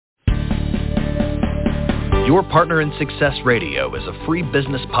Your Partner in Success Radio is a free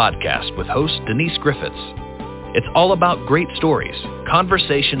business podcast with host Denise Griffiths. It's all about great stories,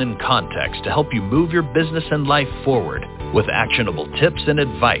 conversation, and context to help you move your business and life forward with actionable tips and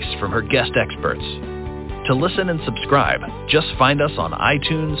advice from her guest experts. To listen and subscribe, just find us on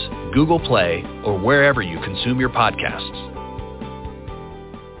iTunes, Google Play, or wherever you consume your podcasts.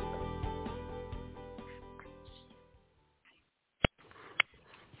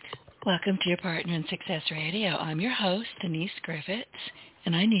 Welcome to Your Partner in Success Radio. I'm your host, Denise Griffiths,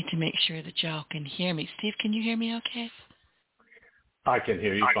 and I need to make sure that y'all can hear me. Steve, can you hear me okay? I can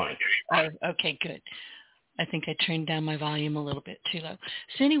hear you fine. Oh, okay, good. I think I turned down my volume a little bit too low.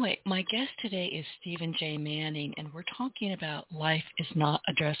 So anyway, my guest today is Stephen J. Manning, and we're talking about life is not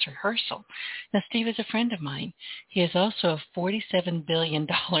a dress rehearsal. Now, Steve is a friend of mine. He is also a $47 billion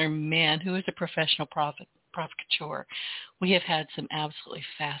man who is a professional provocateur. We have had some absolutely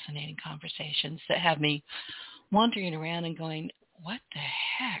fascinating conversations that have me wandering around and going, what the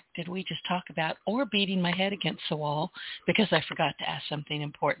heck did we just talk about? Or beating my head against the wall because I forgot to ask something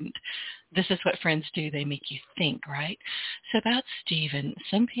important. This is what friends do. They make you think, right? So about Stephen,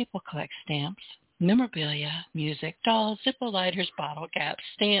 some people collect stamps, memorabilia, music, dolls, Zippo lighters, bottle caps,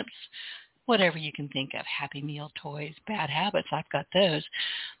 stamps, whatever you can think of, Happy Meal toys, bad habits, I've got those.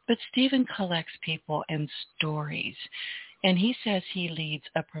 But Stephen collects people and stories. And he says he leads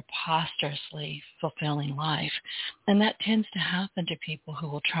a preposterously fulfilling life. And that tends to happen to people who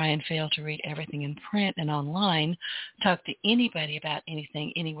will try and fail to read everything in print and online, talk to anybody about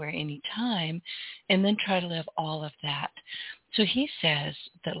anything, anywhere, anytime, and then try to live all of that. So he says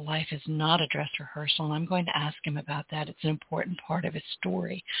that life is not a dress rehearsal, and I'm going to ask him about that. It's an important part of his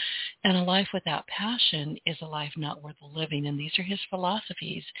story. And a life without passion is a life not worth living, and these are his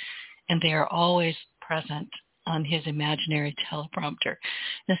philosophies, and they are always present on his imaginary teleprompter.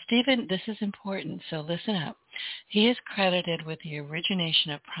 Now, Stephen, this is important, so listen up. He is credited with the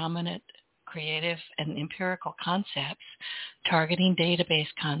origination of prominent creative and empirical concepts, targeting database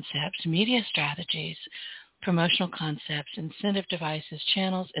concepts, media strategies, promotional concepts, incentive devices,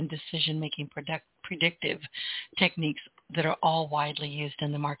 channels, and decision-making predictive techniques that are all widely used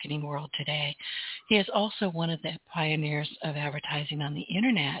in the marketing world today. He is also one of the pioneers of advertising on the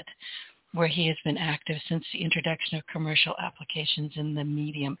Internet, where he has been active since the introduction of commercial applications in the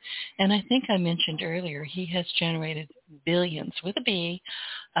medium. And I think I mentioned earlier, he has generated billions, with a B,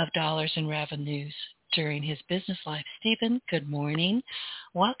 of dollars in revenues during his business life. Stephen, good morning.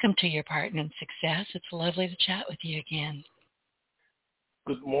 Welcome to Your Partner in Success. It's lovely to chat with you again.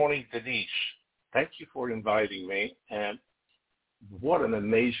 Good morning, Denise. Thank you for inviting me. And what an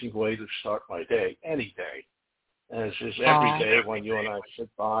amazing way to start my day, any day. As is every day when you and I sit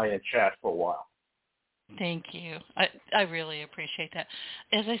by and chat for a while. Thank you. I really appreciate that.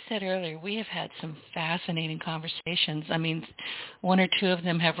 As I said earlier, we have had some fascinating conversations. I mean, one or two of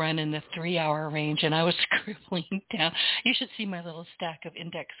them have run in the 3-hour range, and I was scribbling down. You should see my little stack of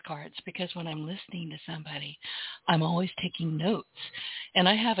index cards, because when I'm listening to somebody, I'm always taking notes. And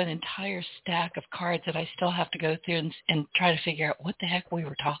I have an entire stack of cards that I still have to go through and try to figure out what the heck we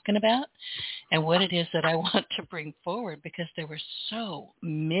were talking about and what it is that I want to bring forward, because there were so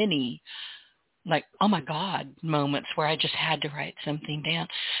many like, oh my God, moments where I just had to write something down.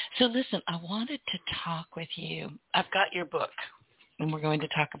 So listen, I wanted to talk with you. I've got your book, and we're going to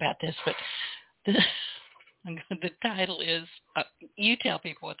talk about this, but the title is, you tell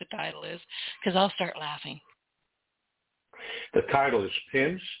people what the title is, because I'll start laughing. The title is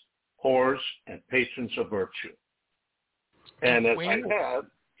Pimps, Whores, and Patrons of Virtue. And as I have,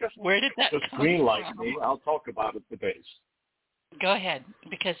 where did that just come green light from? me, I'll talk about it today. Go ahead,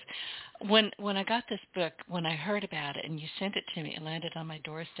 because when I got this book, when I heard about it and you sent it to me, it landed on my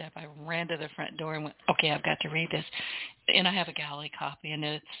doorstep. I ran to the front door and went, okay, I've got to read this. And I have a galley copy, and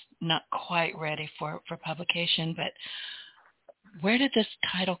it's not quite ready for publication. But where did this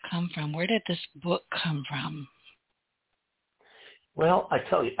title come from? Where did this book come from? Well,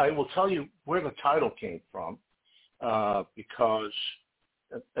 I will tell you where the title came from, because,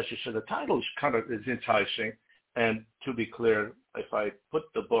 as you said, the title is enticing. And to be clear, if I put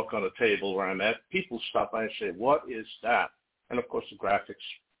the book on a table where I'm at, people stop by and say, what is that? And, of course, the graphics,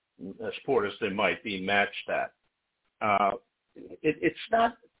 as poor as they might be, match that. It's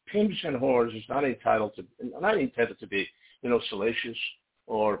not, Pimps and Whores is not intended to be, salacious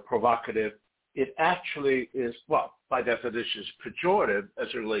or provocative. It actually is, well, by definition, is pejorative as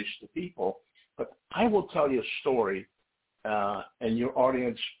it relates to people. But I will tell you a story, and your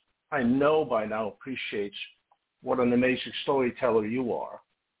audience, I know by now, appreciates what an amazing storyteller you are.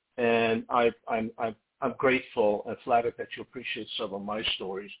 And I'm grateful and flattered that you appreciate some of my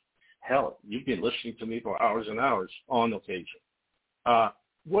stories. Hell, you've been listening to me for hours and hours on occasion.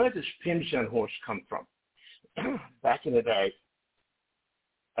 Where does Pim's and Horse come from? Back in the day,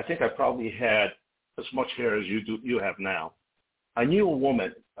 I think I probably had as much hair as you have now. I knew a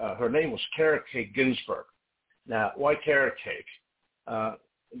woman. Her name was Carrot Cake Ginsburg. Now, why Carrot Cake?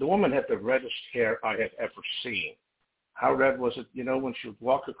 The woman had the reddest hair I had ever seen. How red was it? You know, when she would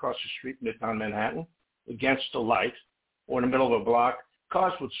walk across the street in Midtown Manhattan against the light or in the middle of a block,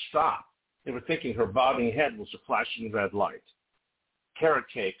 cars would stop. They were thinking her bobbing head was a flashing red light. Carrot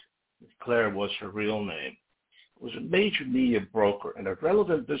Cake, Claire was her real name, was a major media broker and a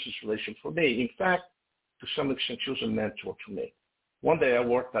relevant business relation for me. In fact, to some extent, she was a mentor to me. One day I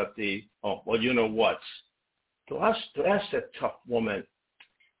worked at the, you know what? To ask that tough woman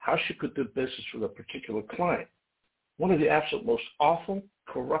how she could do business with a particular client, one of the absolute most awful,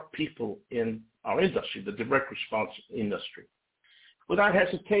 corrupt people in our industry, the direct response industry. Without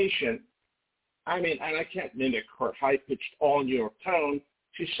hesitation, and I can't mimic her high-pitched all-New York tone,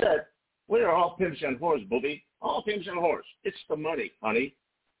 she said, "We are all pimps and whores, booby. All pimps and whores. It's the money, honey."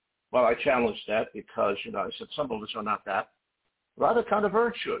 Well, I challenged that because, I said, some of us are not that. Rather kind of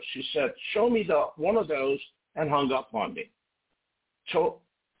virtuous. She said, "Show me one of those," and hung up on me. So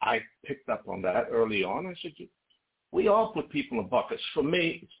I picked up on that early on. I said, we all put people in buckets. For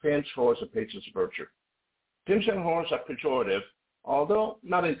me, it's pimps, whores, and patrons of virtue. Pimps and whores are pejorative, although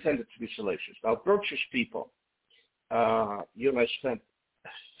not intended to be salacious. Now, virtuous people, you and I spent a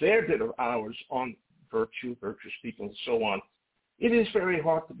fair bit of hours on virtue, virtuous people, and so on. It is very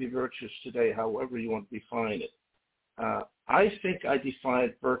hard to be virtuous today, however you want to define it. I think I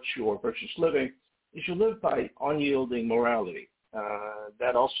define virtue or virtuous living is you live by unyielding morality.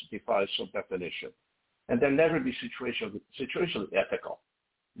 That also defies some definition. And then never be situationally ethical.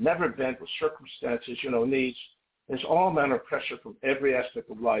 Never bend with circumstances, needs. There's all manner of pressure from every aspect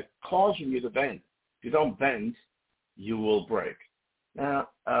of life causing you to bend. If you don't bend, you will break. Now,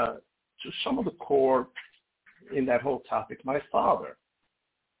 to some of the core in that whole topic, my father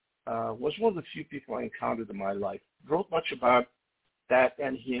was one of the few people I encountered in my life. Wrote much about that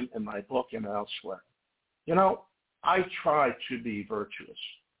and him in my book and elsewhere. I try to be virtuous.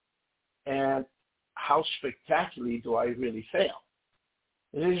 And how spectacularly do I really fail?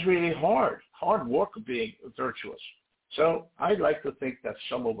 It is really hard work of being virtuous. So I'd like to think that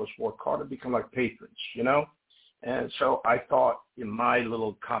some of us work hard to become like patrons, And so I thought in my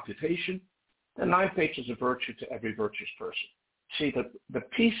little computation, the 9 patrons of virtue to every virtuous person. See, the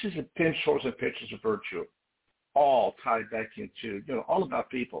pieces of pimps, whores, and patrons of virtue all tie back into, all about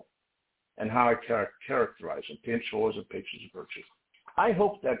people and how I characterize them, pimps, whores, and patrons of virtue. I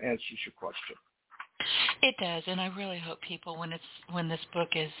hope that answers your question. It does, and I really hope people, when this book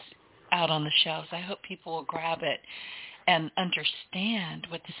is out on the shelves, I hope people will grab it and understand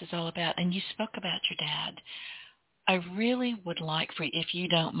what this is all about. And you spoke about your dad. I really would like for you, if you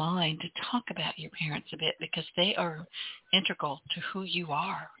don't mind, to talk about your parents a bit, because they are integral to who you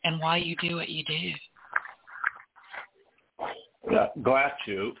are and why you do what you do. Yeah, glad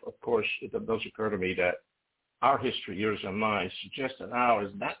to. Of course, it does occur to me that our history, yours and mine, suggests that ours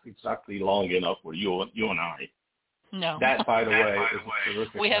is not exactly long enough for you and I. No. That, by the way, is a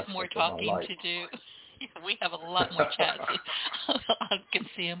terrific we have more talking to do. We have a lot more chats. I can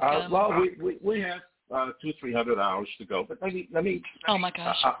see them coming. Well, we have 200-300 hours to go, but let me. Oh my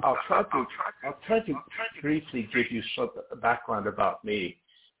gosh! I'll try to briefly give you some background about me,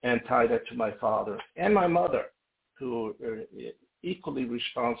 and tie that to my father and my mother, who are equally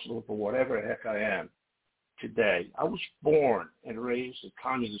responsible for whatever the heck I am today. I was born and raised in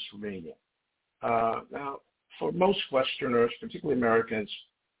Communist Romania. Now, for most Westerners, particularly Americans,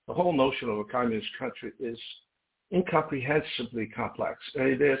 the whole notion of a communist country is incomprehensibly complex.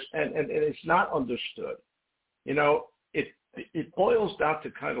 It is, and it's not understood. It boils down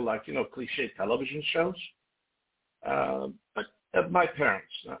to kind of like, cliche television shows. But my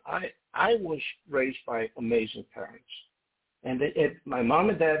parents, I was raised by amazing parents. And my mom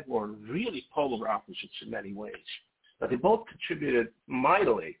and dad were really polar opposites in many ways. But they both contributed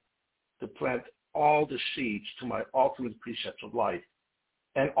mightily to plant all the seeds to my ultimate precepts of life.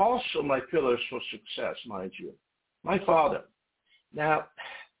 And also my pillars for success, mind you. My father, now,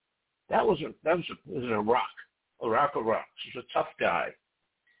 that was a rock of rocks. He was a tough guy.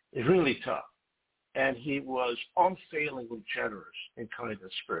 He's really tough. And he was unfailingly generous and kind in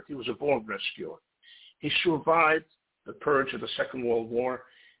spirit. He was a born rescuer. He survived the purge of the Second World War,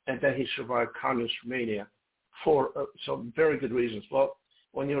 and then he survived Communist Romania for some very good reasons. Well,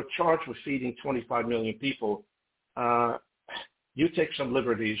 when you're charged with feeding 25 million people, you take some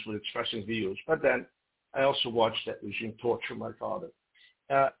liberties with expressing views. But then I also watched that regime torture my father.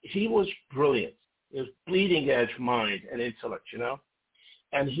 he was brilliant. He was bleeding edge mind and intellect,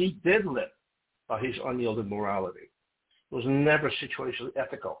 and he did live by his unyielding morality. It was never situationally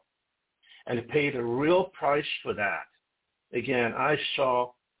ethical, and he paid a real price for that. Again, I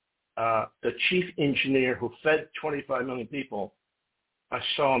saw the chief engineer who fed 25 million people. I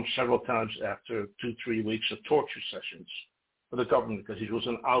saw him several times after 2-3 weeks of torture sessions for the government because he was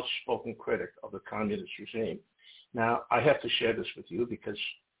an outspoken critic of the communist regime. Now, I have to share this with you because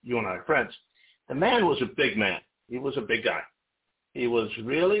you and I are friends. The man was a big man. He was a big guy. He was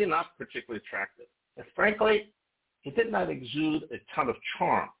really not particularly attractive. And frankly, he did not exude a ton of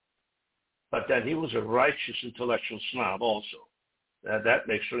charm. But then he was a righteous intellectual snob also. That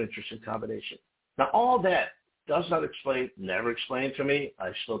makes for an interesting combination. Now, all that does not explain, never explained to me.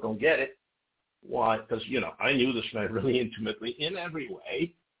 I still don't get it. Why? Because, I knew this man really intimately in every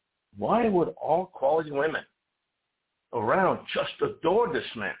way. Why would all quality women around just adore this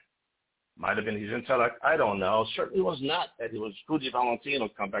man? Might have been his intellect. I don't know. Certainly was not that he was Fuji Valentino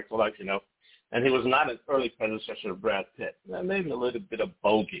come back to life, and he was not an early predecessor of Brad Pitt. Maybe a little bit of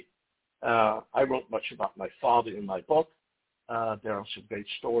bogey. I wrote much about my father in my book. There are some great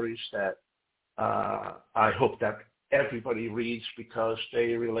stories that I hope that everybody reads because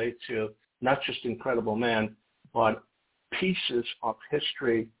they relate to not just incredible men, but pieces of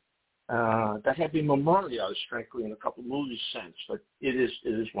history that have been memorialized, frankly, in a couple of movies since. But it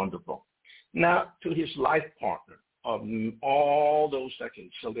is wonderful. Now, to his life partner of all those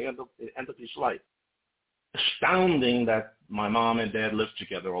decades, till the end of his life. Astounding that my mom and dad lived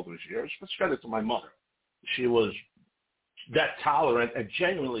together all those years, but credit to my mother. She was that tolerant and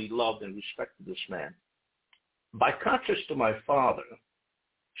genuinely loved and respected this man. By contrast to my father,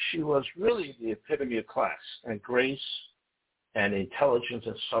 she was really the epitome of class and grace and intelligence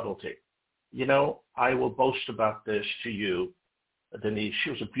and subtlety. I will boast about this to you, Denise.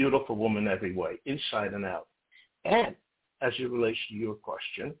 She was a beautiful woman every way, inside and out. And as it relates to your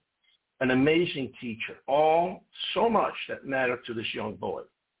question, an amazing teacher, all so much that mattered to this young boy.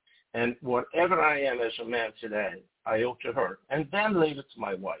 And whatever I am as a man today, I owe to her, and then later to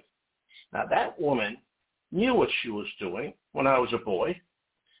my wife. Now, that woman knew what she was doing when I was a boy,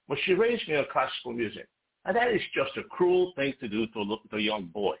 when she raised me on classical music. And that is just a cruel thing to do to a young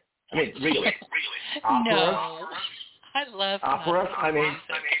boy. I mean, really. Opera, no, I love opera.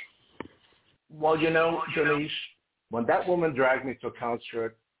 Well, Denise, when that woman dragged me to a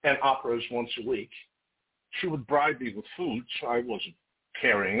concert and operas once a week, she would bribe me with food, so I wasn't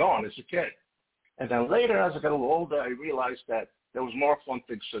carrying on as a kid. And then later, as I got a little older, I realized that there was more fun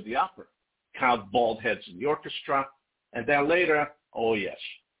things to the opera. Count bald heads in the orchestra. And then later, oh yes,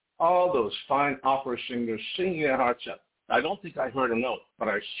 all those fine opera singers singing their hearts out. I don't think I heard a note, but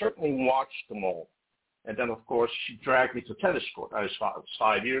I certainly watched them all. And then, of course, she dragged me to tennis court. I was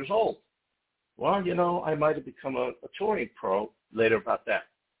 5 years old. Well, I might have become a touring pro later about that.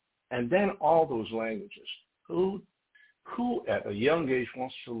 And then all those languages. Who at a young age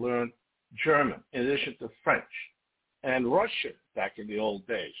wants to learn German in addition to French and Russian back in the old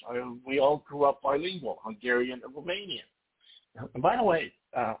days? We all grew up bilingual, Hungarian and Romanian. And by the way,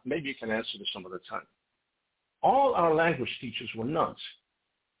 maybe you can answer this some other time. All our language teachers were nuns.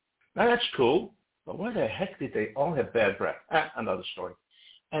 Now that's cool, but why the heck did they all have bad breath? Another story.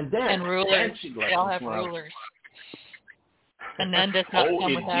 And then rulers. They all have rulers. A nun does not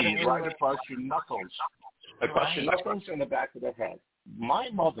come without a ruler. Right across your knuckles. Across your knuckles and the back of the head. My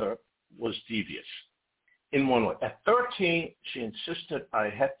mother was devious in one way. At 13, she insisted I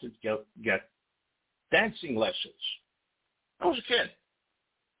had to get dancing lessons. I was a kid.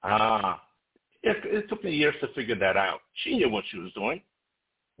 It took me years to figure that out. She knew what she was doing.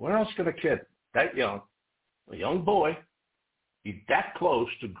 Where else could a kid that young, a young boy, be that close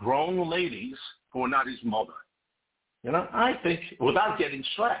to grown ladies who are not his mother? I think without getting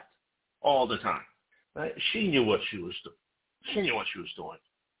slapped all the time. She knew what she was doing. She knew what she was doing.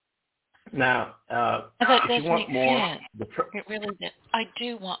 Now, if you want more, it really did. I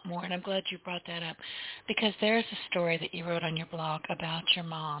do want more, and I'm glad you brought that up, because there's a story that you wrote on your blog about your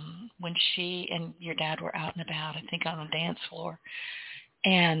mom when she and your dad were out and about, I think on a dance floor,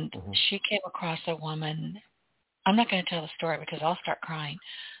 and she came across a woman. I'm not going to tell the story because I'll start crying.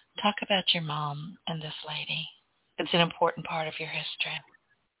 Talk about your mom and this lady. It's an important part of your history.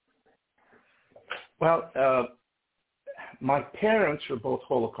 Well, my parents were both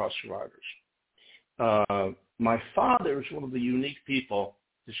Holocaust survivors. My father is one of the unique people.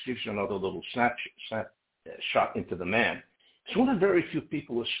 This gives you another little shot into the man. He's one of the very few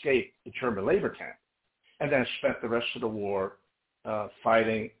people who escaped the German labor camp and then spent the rest of the war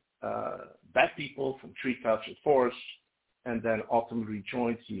fighting bad people from treetops and forests and then ultimately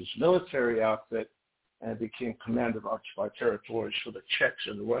joined his military outfit and became commander of occupied territories for the Czechs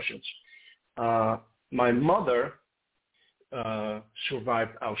and the Russians. My mother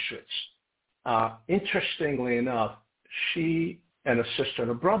survived Auschwitz. Interestingly enough, she and a sister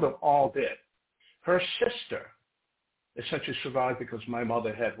and a brother all did. Her sister essentially survived because my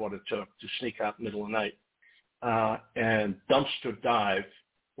mother had what it took to sneak out in the middle of the night and dumpster dive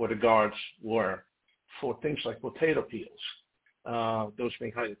where the guards were for things like potato peels. Those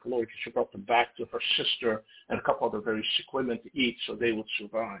being highly caloric. She brought them back to her sister and a couple other very sick women to eat so they would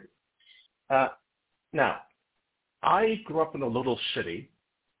survive. Now, I grew up in a little city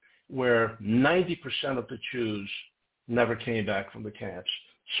where 90% of the Jews never came back from the camps.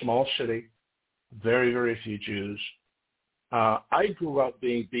 Small city, very, very few Jews. I grew up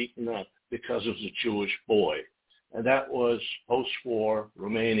being beaten up because I was a Jewish boy, and that was post-war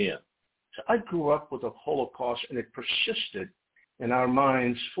Romania. So I grew up with the Holocaust, and it persisted in our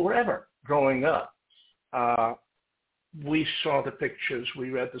minds forever growing up. We saw the pictures. We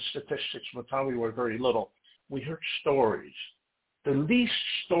read the statistics from the time we were very little. We heard stories. The least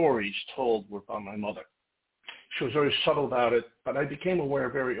stories told were by my mother. She was very subtle about it, but I became aware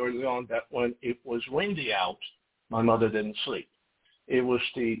very early on that when it was windy out, my mother didn't sleep. It was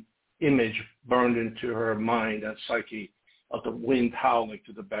the image burned into her mind and psyche of the wind howling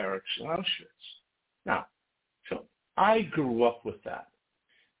to the barracks in Auschwitz. Now, so I grew up with that.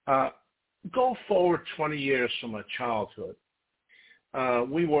 Go forward 20 years from my childhood.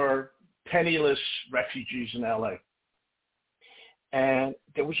 We were penniless refugees in LA. And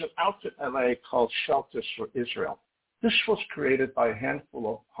there was an outfit in LA called Shelters for Israel. This was created by a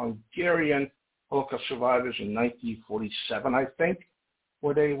handful of Hungarian Holocaust survivors in 1947, I think,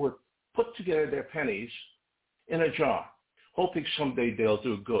 where they would put together their pennies in a jar, hoping someday they'll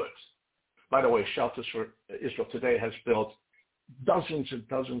do good. By the way, Shelters for Israel today has built dozens and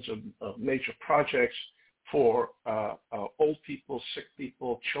dozens of major projects for old people, sick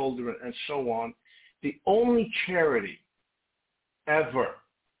people, children, and so on. The only charity ever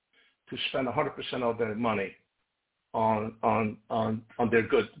to spend 100% of their money on their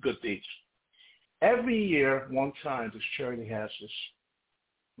good deeds. Every year, one time, this charity has this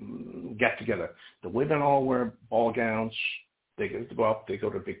get together. The women all wear ball gowns. They go up, they go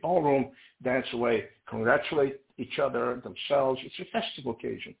to a big ballroom, dance away, congratulate each other, themselves. It's a festive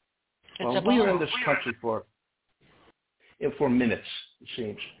occasion. Well, we were in this country for minutes, it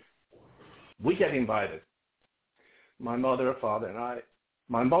seems. We get invited. My mother, father, and I.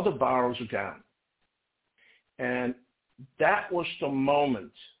 My mother borrows a gown. And that was the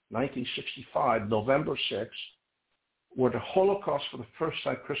moment, 1965, November 6th, where the Holocaust for the first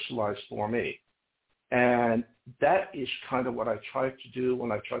time crystallized for me. And that is kind of what I try to do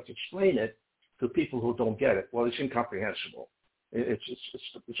when I try to explain it to people who don't get it. Well, it's incomprehensible. It's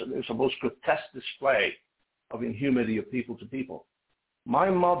the most grotesque display of inhumanity of people to people. My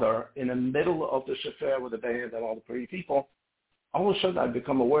mother, in the middle of this affair with the band and all the pretty people, all of a sudden I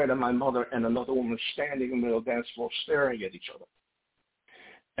become aware that my mother and another woman standing in the middle of the dance floor staring at each other.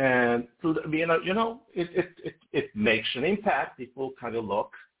 And it makes an impact. People kind of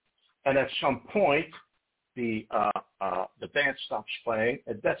look, and at some point, the band stops playing.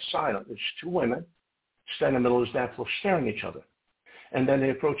 And that's silent. There's two women standing in the middle of the dance floor staring at each other, and then they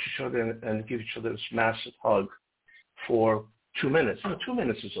approach each other and give each other this massive hug for 2 minutes. 2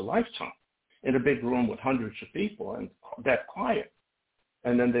 minutes is a lifetime in a big room with hundreds of people and that quiet.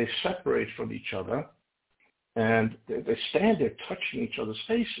 And then they separate from each other, and they stand there touching each other's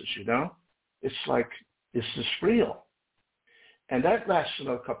faces, you know. It's like, is this real? And that lasts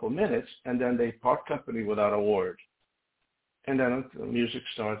another couple of minutes, and then they part company without a word. And then the music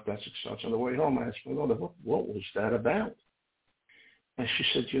starts, dancing starts. On the way home, I asked my mother, what was that about? And she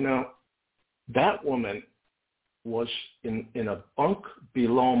said, that woman was in a bunk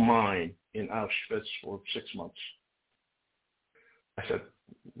below mine in Auschwitz for 6 months. I said,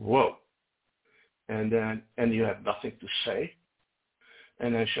 whoa. And you have nothing to say?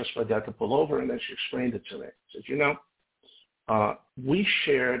 And then she asked my dad to pull over, and then she explained it to me. She said, we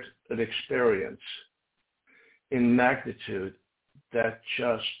shared an experience in magnitude that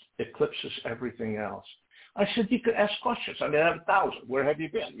just eclipses everything else. I said, you could ask questions. I have 1,000. Where have you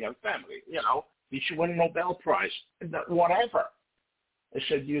been? You have family, Did you win a Nobel Prize? Whatever. I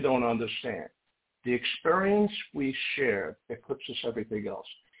said, you don't understand. The experience we shared eclipses everything else.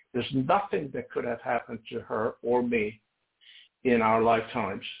 There's nothing that could have happened to her or me in our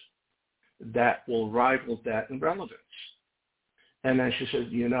lifetimes that will rival that in relevance. And then she said,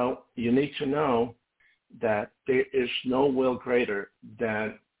 you need to know that there is no will greater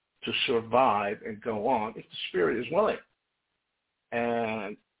than to survive and go on if the spirit is willing.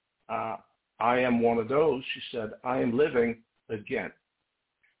 And I am one of those. She said, I am living again.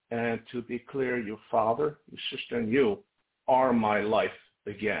 And to be clear, your father, your sister, and you are my life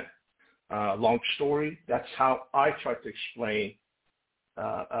again. Long story, that's how I try to explain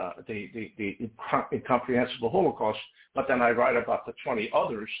the incomprehensible Holocaust, but then I write about the 20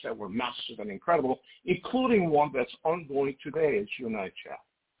 others that were massive and incredible, including one that's ongoing today as you and I chat.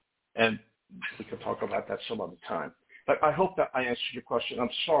 And we can talk about that some other time. But I hope that I answered your question. I'm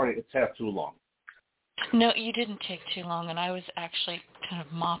sorry it's had too long. No, you didn't take too long, and I was actually kind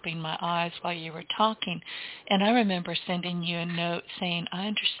of mopping my eyes while you were talking. And I remember sending you a note saying, I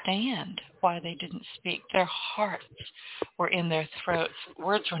understand why they didn't speak. Their hearts were in their throats.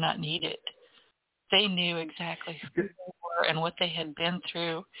 Words were not needed. They knew exactly who they were and what they had been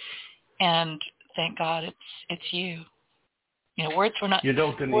through. And thank God it's you. You know, words were not. You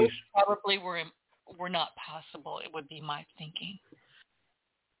know, Denise, words probably were not possible. It would be my thinking.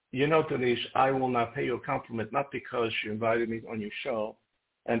 You know, Denise, I will not pay you a compliment, not because you invited me on your show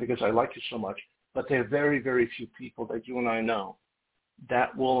and because I like you so much, but there are very, very few people that you and I know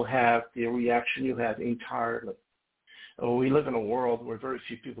that will have the reaction you had entirely. We live in a world where very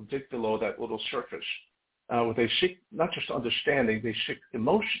few people dig below that little surface. Where they seek not just understanding, they seek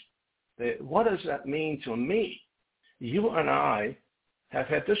emotion. What does that mean to me? You and I have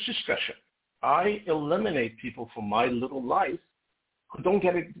had this discussion. I eliminate people from my little life who don't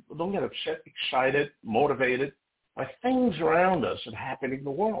get upset, excited, motivated by things around us that happen in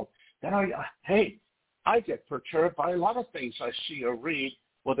the world. Then I get perturbed by a lot of things I see or read,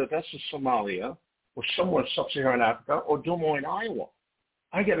 whether that's in Somalia or somewhere in sub-Saharan Africa or Des Moines, Iowa.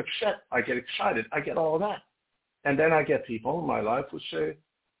 I get upset, I get excited, I get all of that. And then I get people in my life who say,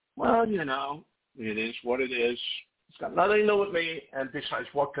 well, you know, it is what it is. It's got nothing to do with me, and besides,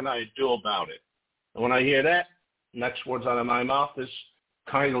 what can I do about it? And when I hear that, next words out of my mouth is,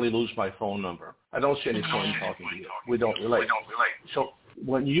 kindly lose my phone number. I don't see any point in talking to you. We don't relate. So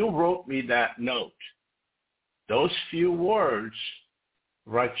when you wrote me that note, those few words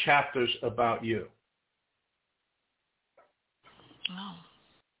write chapters about you.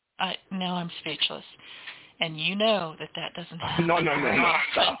 Oh, now I'm speechless. And you know that doesn't happen. No.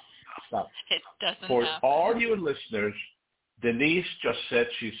 Stop. It doesn't For happen. all you listeners, Denise just said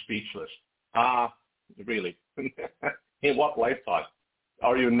she's speechless. Really? In what lifetime?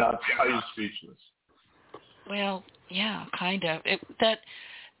 Are you nuts? Are you speechless? Well, yeah, kind of.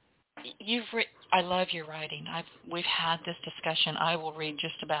 I love your writing. We've had this discussion. I will read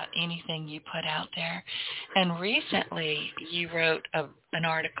just about anything you put out there. And recently, you wrote an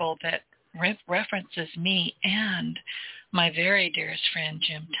article that references me and my very dearest friend,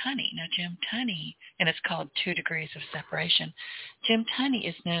 Jim Tunney. Now, Jim Tunney, and it's called 2 Degrees of Separation. Jim Tunney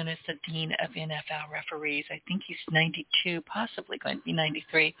is known as the Dean of NFL Referees. I think he's 92, possibly going to be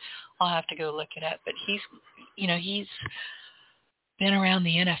 93. I'll have to go look it up. But he's been around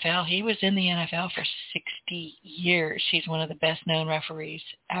the NFL. He was in the NFL for 60 years. He's one of the best-known referees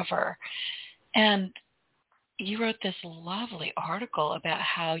ever. And you wrote this lovely article about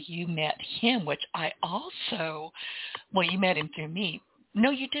how you met him, which I also, you met him through me. No,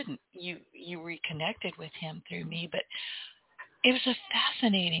 you didn't. You reconnected with him through me, but it was a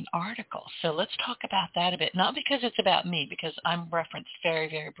fascinating article. So let's talk about that a bit, not because it's about me, because I'm referenced very,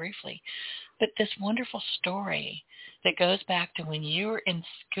 very briefly, but this wonderful story that goes back to when you were in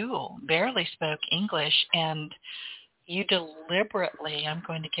school, barely spoke English, and you deliberately, I'm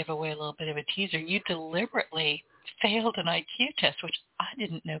going to give away a little bit of a teaser, you deliberately failed an IQ test, which I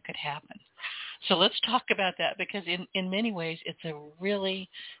didn't know could happen. So let's talk about that, because in many ways it's a really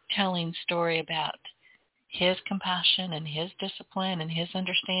telling story about his compassion and his discipline and his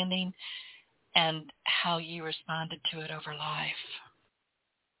understanding and how you responded to it over life.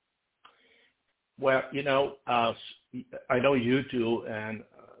 Well, I know you do, and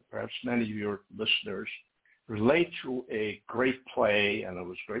perhaps many of your listeners relate to a great play, and it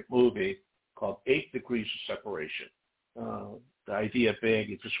was a great movie called 8 Degrees of Separation. The idea being,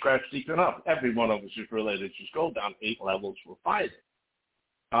 if you scratch deep enough, every one of us is related. Just go down 8 levels, we'll find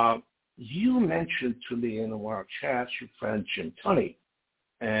it. You mentioned to me in one of our chats your friend Jim Tunney,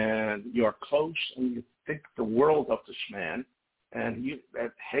 and you're close, and you think the world of this man, and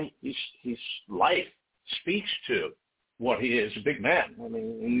his life speaks to what he is, a big man,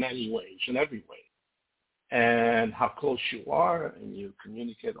 in many ways, in every way. And how close you are, and you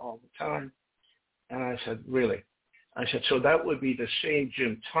communicate all the time. And I said, really? I said, so that would be the same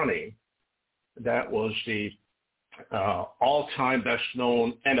Jim Tunney that was the all-time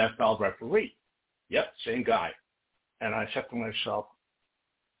best-known NFL referee. Yep, same guy. And I said to myself,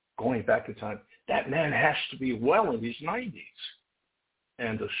 going back in time, that man has to be well in his 90s.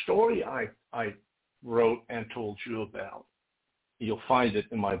 And the story I wrote and told you about, you'll find it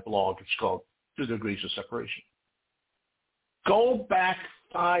in my blog. It's called 2 Degrees of Separation. Go back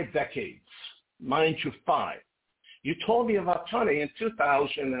 5 decades, mind you, 5. You told me about Tony in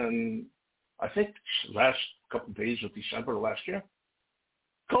 2000 and I think last couple of days of December last year.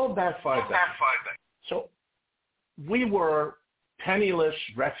 Go back 5 decades. So we were penniless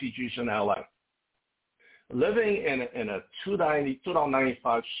refugees in LA, living in a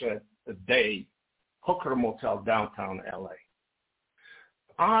 $2.95 a day hooker motel downtown LA.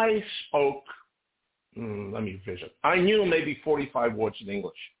 I spoke, I knew maybe 45 words in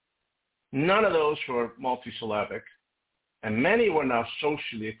English. None of those were multisyllabic, and many were not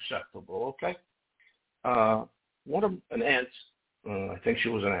socially acceptable, okay? An aunt, I think she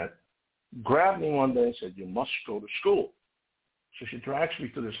was an aunt, grabbed me one day and said, you must go to school. So she drags me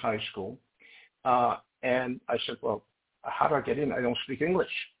to this high school, and I said, well, how do I get in? I don't speak English.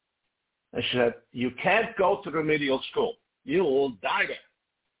 And she said, you can't go to remedial school. You will die there.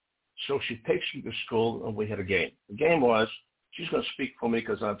 So she takes me to school, and we had a game. The game was, she's going to speak for me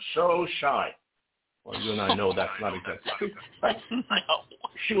because I'm so shy. Well, you and I know that's not exactly true. But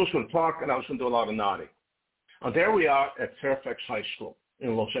she was going to talk, and I was going to do a lot of nodding. And there we are at Fairfax High School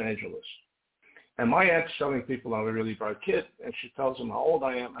in Los Angeles. And my aunt's telling people I'm a really bright kid, and she tells them how old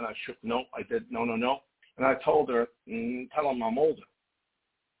I am, and I shook no. I did no. And I told her, tell them I'm older.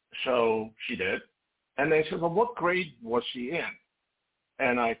 So she did. And they said, well, what grade was he in?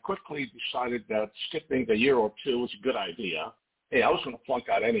 And I quickly decided that skipping a year or two was a good idea. Hey, I was going to flunk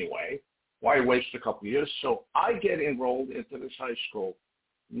out anyway. Why waste a couple of years? So I get enrolled into this high school,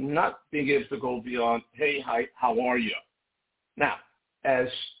 not being able to go beyond, hey, hi, how are you? Now, as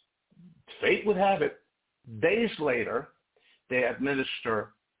fate would have it, days later, they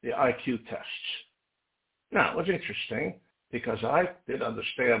administer the IQ tests. Now, it was interesting because I did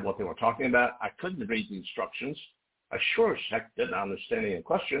understand what they were talking about. I couldn't read the instructions. I sure as heck didn't understand any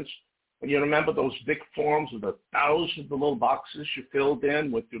questions. And you remember those big forms with 1,000 little boxes you filled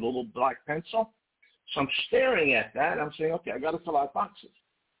in with your little black pencil? So I'm staring at that, and I'm saying, okay, I got to fill out boxes.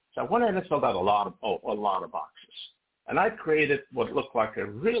 So I went in and filled out a lot of boxes. And I created what looked like a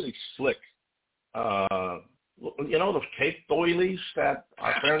really slick, those cake doilies that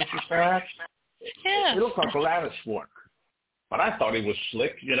our parents used to have? Yes. It looked like lattice work. But I thought it was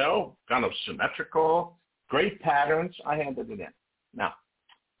slick, kind of symmetrical, great patterns. I handed it in. Now,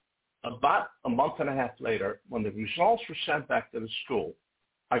 about a month and a half later, when the results were sent back to the school,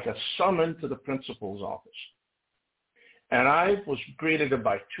 I got summoned to the principal's office. And I was greeted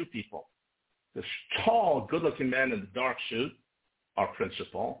by 2 people. This tall, good-looking man in the dark suit, our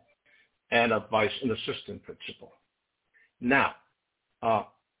principal, and an assistant principal. Now,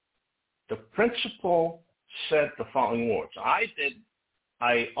 the principal said the following words.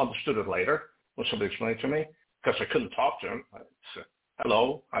 I understood it later when somebody explained it to me because I couldn't talk to him. I said,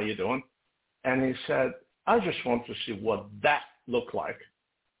 hello, how you doing? And he said, I just want to see what that looked like.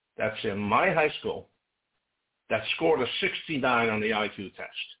 That's in my high school that scored a 69 on the IQ test.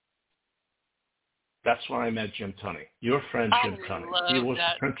 That's when I met Jim Tunney, your friend Jim Tunney. He was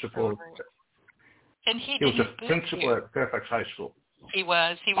the principal. And he was the principal at Fairfax High School. He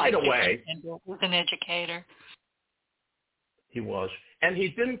was. By the way, he was an educator. He was. And he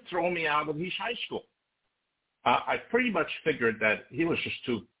didn't throw me out of his high school. I pretty much figured that he was just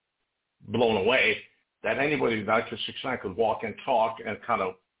too blown away that anybody with IQ 69 could walk and talk and kind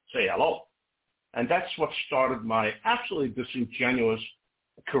of say hello. And that's what started my absolutely disingenuous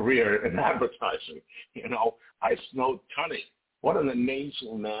career in advertising. I snowed Tunney. What an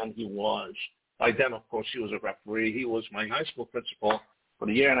amazing man he was. By then, of course, he was a referee. He was my high school principal. For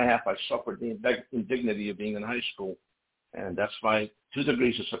a year and a half, I suffered the indignity of being in high school. And that's my 2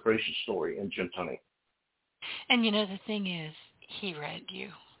 Degrees of Separation story in Jim Tunney. And the thing is, he read you.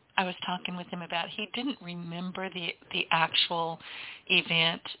 I was talking with him about, he didn't remember the actual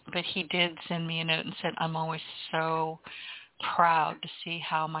event, but he did send me a note and said, I'm always so proud to see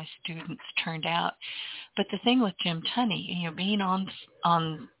how my students turned out. But the thing with Jim Tunney, being on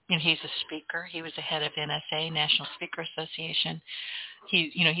he's a speaker. He was the head of NSA, National Speaker Association.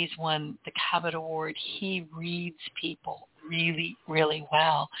 He's won the Cabot Award. He reads people really, really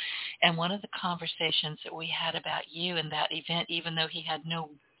well. And one of the conversations that we had about you in that event, even though he had no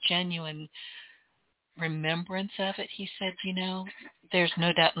genuine remembrance of it, he said, there's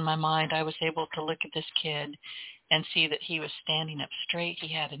no doubt in my mind I was able to look at this kid and see that he was standing up straight.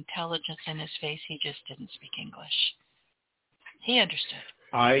 He had intelligence in his face. He just didn't speak English. He understood.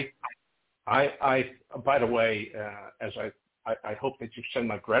 I by the way, I hope that you send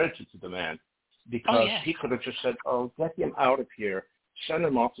my gratitude to the man because he could have just said, oh, get him out of here. send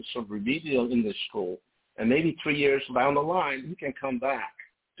him off to some remedial English school, and maybe 3 years down the line, he can come back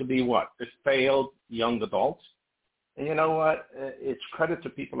to be what? A failed young adult. And you know what? It's credit to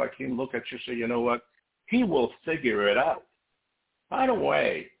people like him. Look at you and say, you know what? He will figure it out. By the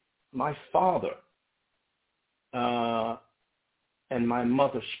way, my father and my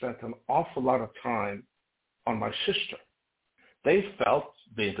mother spent an awful lot of time on my sister. They felt,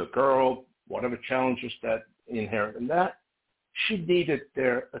 being a girl, whatever challenges that inherent in that, she needed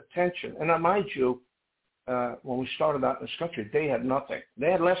their attention. And mind you, when we started out in this country, they had nothing.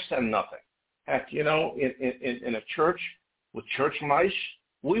 They had less than nothing. Heck, you know, in a church with church mice,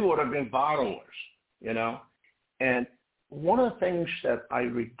 we would have been borrowers, you know. And one of the things that I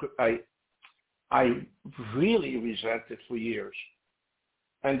really resented for years,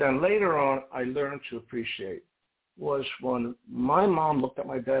 and then later on I learned to appreciate, was when my mom looked at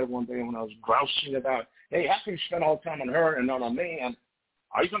my dad one day when I was grousing about, hey, how can you spend all the time on her and not on me? And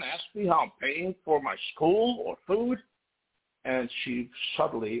are you going to ask me how I'm paying for my school or food? And she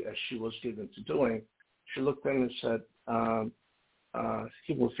subtly, as she was given to doing, she looked at him and said,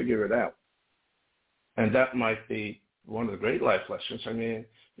 he will figure it out. And that might be one of the great life lessons. I mean,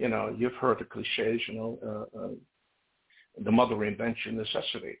 you know, you've heard the cliches, you know, the mother reinvents your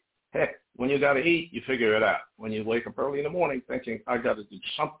necessity. Heck, when you got to eat, you figure it out. When you wake up early in the morning thinking, I got to do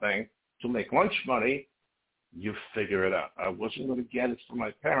something to make lunch money, you figure it out. I wasn't going to get it from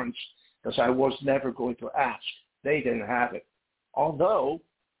my parents because I was never going to ask. They didn't have it. Although,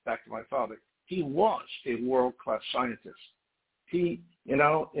 back to my father, he was a world-class scientist. He, you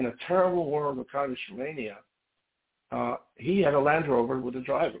know, in a terrible world of Communist Romania, he had a Land Rover with a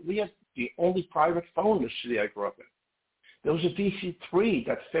driver. We had the only private phone in the city I grew up in. There was a DC-3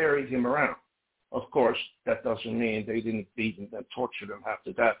 that ferried him around. Of course, that doesn't mean they didn't beat him and torture him half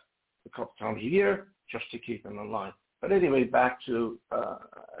to death a couple times a year just to keep him in line. But anyway, back to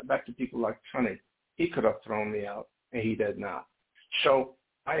people like Tony. He could have thrown me out, and he did not. So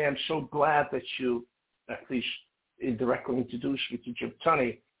I am so glad that you at least indirectly introduced me to Jim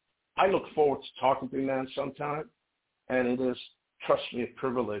Tunney. I look forward to talking to him, man, sometime. And it is, trust me, a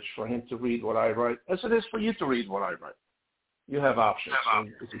privilege for him to read what I write, as it is for you to read what I write. You have options.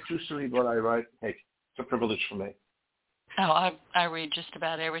 And if you choose to read what I write, hey, it's a privilege for me. Oh, I read just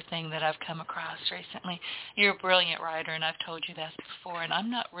about everything that I've come across recently. You're a brilliant writer, and I've told you that before, and I'm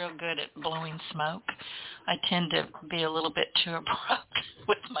not real good at blowing smoke. I tend to be a little bit too abrupt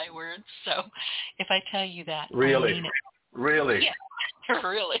with my words, so if I tell you that, really? I mean it. Really? Yeah,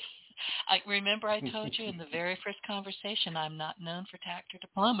 really. I remember I told you in the very first conversation, I'm not known for tact or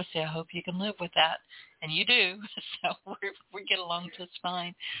diplomacy. I hope you can live with that, and you do, so we get along just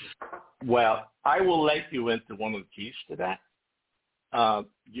fine. Well, I will let you into one of the keys to that.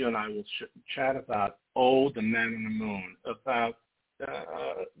 You and I will chat about, the man on the moon, about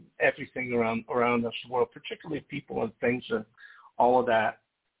everything around us, the world, particularly people and things and all of that.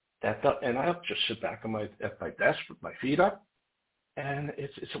 And I'll just sit back at my desk with my feet up, and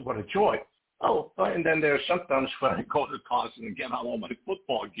it's what a joy. Oh, and then there's sometimes when I go to the closet and get out all my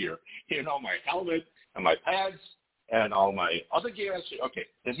football gear, you know, my helmet and my pads and all my other gear. I say, okay,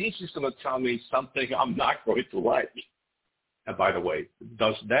 then he's just going to tell me something I'm not going to like. And by the way,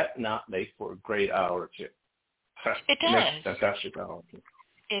 does that not make for a great hour or two? It does. Fantastic hour.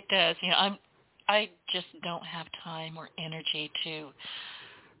 It does. You know, I just don't have time or energy to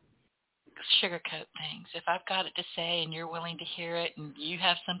sugarcoat things. If I've got it to say and you're willing to hear it and you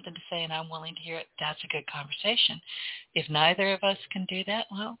have something to say and I'm willing to hear it, that's a good conversation. If neither of us can do that,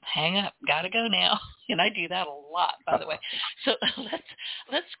 well, hang up. Got to go now. And I do that a lot, by the way. So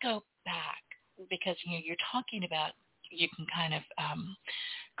let's go back because, you know, you're talking about, you can kind of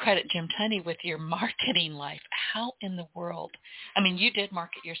credit Jim Tunney with your marketing life. How in the world, I mean, you did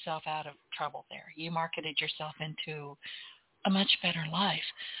market yourself out of trouble there. You marketed yourself into a much better life.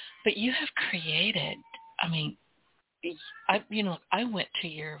 But you have created, I mean, I went to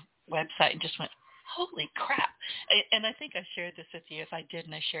your website and just went, holy crap. And I think I shared this with you. If I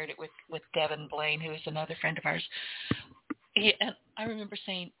didn't, I shared it with Devin Blaine, who is another friend of ours. And I remember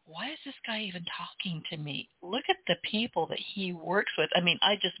saying, why is this guy even talking to me? Look at the people that he works with. I mean,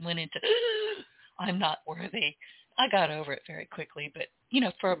 I just went into, I'm not worthy. I got over it very quickly. But, you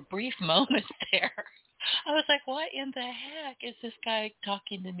know, for a brief moment there, I was like, what in the heck is this guy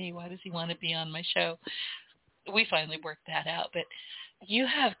talking to me? Why does he want to be on my show? We finally worked that out. But you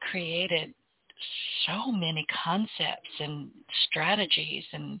have created so many concepts and strategies.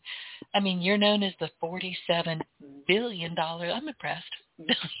 And, I mean, you're known as the $47 billion, I'm impressed, $1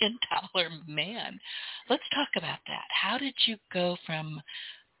 billion man. Let's talk about that. How did you go from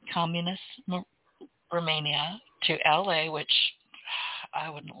Communist Romania to L.A., which I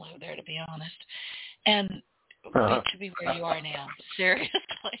wouldn't live there, to be honest. And to be where you are now, seriously,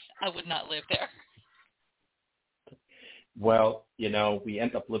 I would not live there. Well, we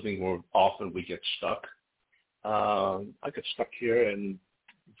end up living where often we get stuck. I got stuck here and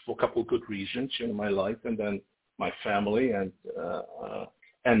for a couple of good reasons in my life, and then my family and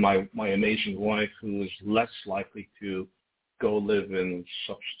my amazing wife, who is less likely to go live in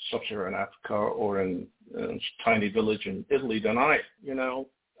sub-Saharan Africa or in a tiny village in Italy than I.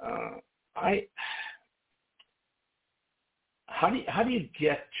 How do you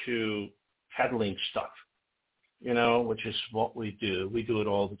get to peddling stuff? Which is what we do. We do it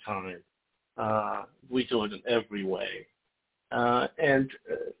all the time. We do it in every way. And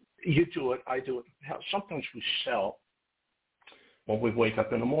you do it, I do it. Sometimes we sell when we wake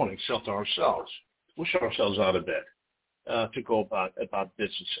up in the morning, sell to ourselves, push ourselves out of bed to go about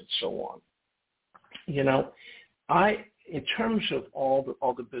business and so on. In terms of all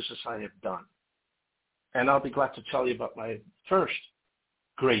the business I have done, and I'll be glad to tell you about my first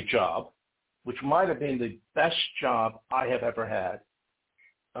great job, which might have been the best job I have ever had,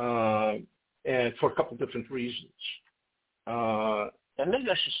 and for a couple of different reasons. And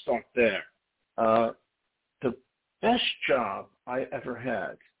maybe I should start there. The best job I ever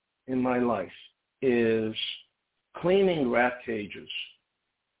had in my life is cleaning rat cages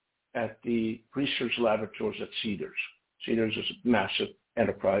at the research laboratories at Cedars. Cedars is a massive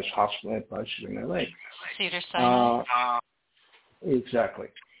enterprise, hospital enterprise in L.A. Cedars-Sinai. Exactly.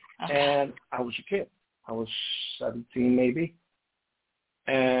 Okay. And I was a kid. I was 17 maybe.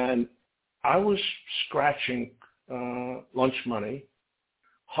 And I was scratching lunch money,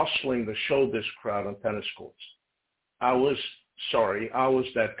 hustling the showbiz crowd on tennis courts. I was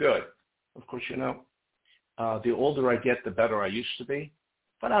that good. Of course, the older I get, the better I used to be.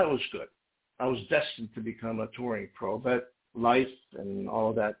 But I was good. I was destined to become a touring pro, but life and all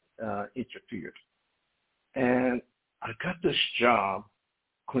of that interfered. And I got this job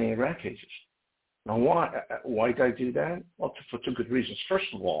cleaning rat cages. Now, why did I do that? Well, for two good reasons. First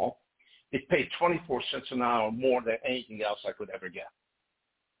of all, it paid 24 cents an hour more than anything else I could ever get.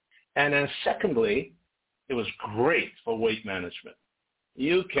 And then secondly, it was great for weight management.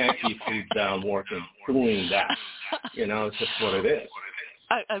 You can't keep food down working, doing that. It's just what it is.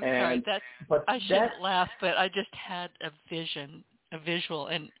 I'm sorry, I shouldn't laugh, but I just had a visual,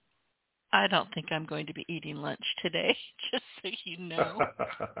 and I don't think I'm going to be eating lunch today, just so you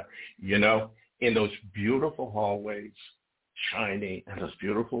know. In those beautiful hallways, shiny, and those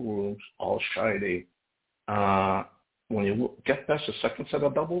beautiful rooms, all shiny, when you get past the second set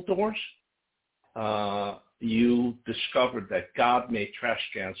of double doors, you discovered that God made trash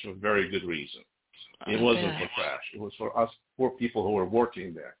cans for a very good reason. It wasn't for trash. It was for us poor people who were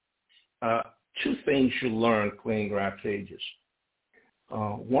working there. Two things you learn cleaning rat cages.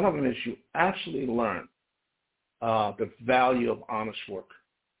 One of them is you actually learn the value of honest work.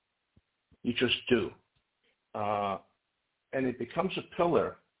 You just do. And it becomes a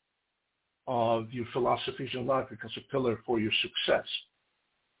pillar of your philosophies in life. It becomes a pillar for your success.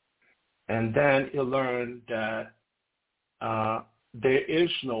 And then you learn that there is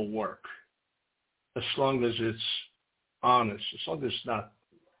no work as long as it's honest, as long as it's not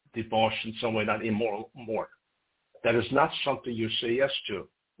debauched in some way, not immoral work. That is not something you say yes to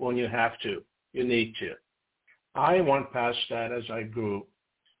when you have to. You need to. I went past that as I grew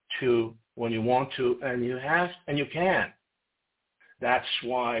to when you want to and you have and you can. That's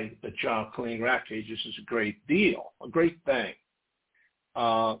why the job cleaning rat cages is a great deal, a great thing.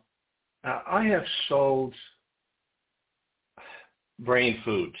 Now, I have sold brain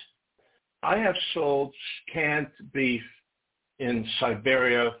food. I have sold canned beef in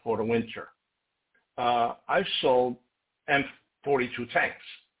Siberia for the winter. I've sold M42 tanks.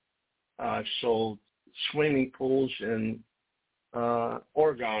 I've sold swimming pools in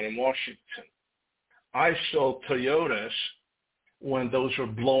Oregon and Washington. I've sold Toyotas when those were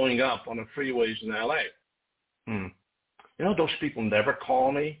blowing up on the freeways in L.A. Those people never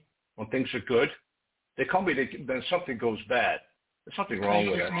call me when things are good. They call me then something goes bad. There's something wrong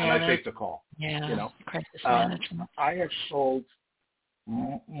with it, and I take the call. Yeah, crisis management. I have sold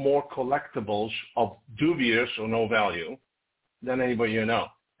more collectibles of dubious or no value than anybody you know.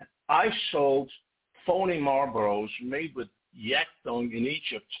 I sold phony Marlboros made with yak dung in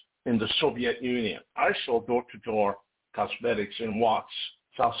Egypt in the Soviet Union. I sold door-to-door cosmetics in Watts,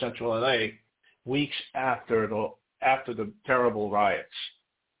 South Central LA, weeks after the terrible riots.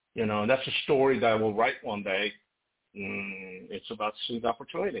 And that's a story that I will write one day. It's about seed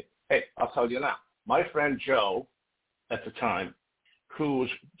opportunity. Hey, I'll tell you now. My friend Joe, at the time, who was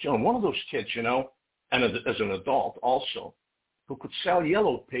one of those kids, and as an adult also, who could sell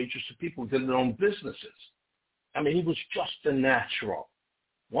yellow pages to people who did their own businesses. I mean, he was just a natural.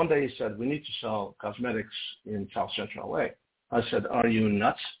 One day he said, we need to sell cosmetics in South Central LA. I said, are you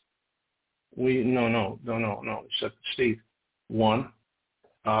nuts? No. He said, Steve, one,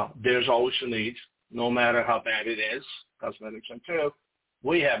 there's always a need, no matter how bad it is, cosmetics. And two,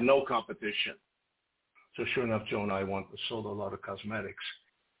 we have no competition. So sure enough, Joe and I sold a lot of cosmetics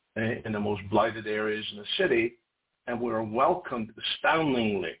in the most blighted areas in the city, and we were welcomed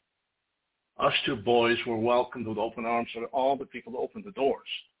astoundingly. Us two boys were welcomed with open arms for all the people who opened the doors.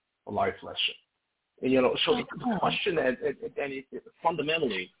 A life lesson. And, so the question and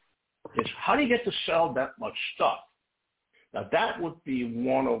fundamentally is, how do you get to sell that much stuff? Now, that would be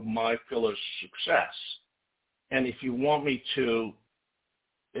one of my pillars of success. And if you want me to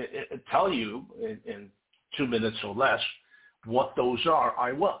tell you in 2 minutes or less what those are,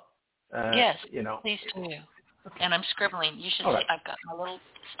 I will. Yes, please do. And I'm scribbling. You should see, right. I've got my little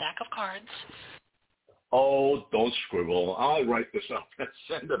stack of cards. Oh, don't scribble. I'll write this up and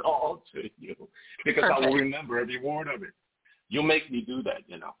send it all to you because Perfect. I will remember every word of it. You make me do that,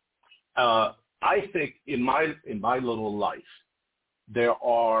 I think in my little life, there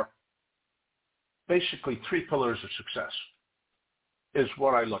are basically 3 pillars of success is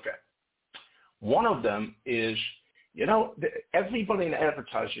what I look at. One of them is, everybody in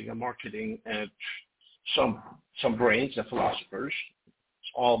advertising and marketing and some brains and philosophers,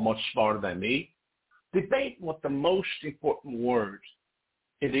 all much smarter than me, debate what the most important word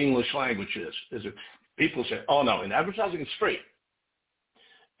in the English language is. Is it people say, oh no, in advertising it's free.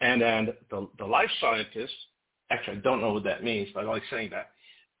 And then the life scientists, actually I don't know what that means, but I like saying that,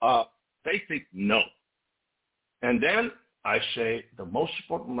 they think no. And then I say the most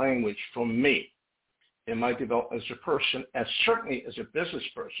important language for me in my development as a person, and certainly as a business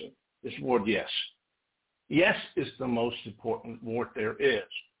person, is the word yes. Yes is the most important word there is.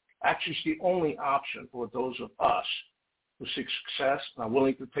 Actually, it's the only option for those of us who seek success and are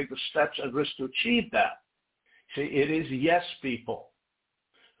willing to take the steps and risk to achieve that. See, it is yes people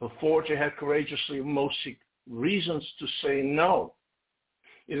who forge ahead courageously and most seek reasons to say no.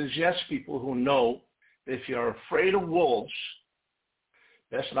 It is yes people who know that if you're afraid of wolves,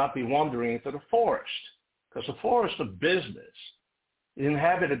 best not be wandering into the forest, because the forest of business is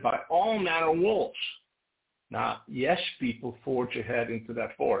inhabited by all manner of wolves. Now, yes, people forge ahead into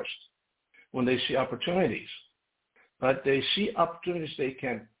that forest when they see opportunities, but they see opportunities they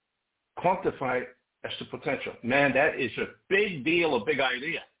can quantify as the potential. Man, that is a big deal, a big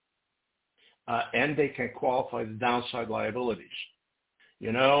idea. And they can qualify the downside liabilities.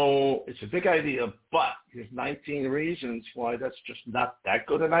 It's a big idea, but here's 19 reasons why that's just not that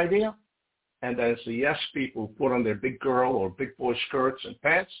good an idea. And then it's the yes people who put on their big girl or big boy skirts and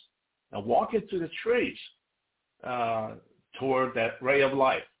pants and walk into the trees toward that ray of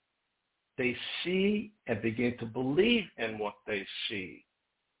light. They see and begin to believe in what they see.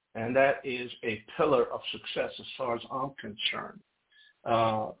 And that is a pillar of success as far as I'm concerned.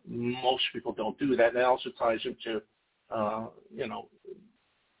 Most people don't do that. That also ties into,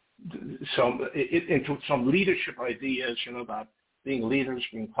 into some leadership ideas, about being leaders,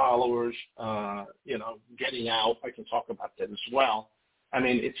 being followers, getting out. I can talk about that as well. I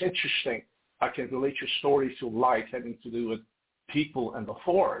mean, it's interesting. I can relate your story to life having to do with people and the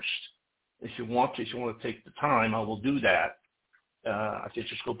forest. If you want to take the time, I will do that. I can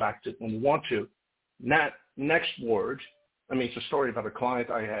just go back to it when you want to. Next word, it's a story about a client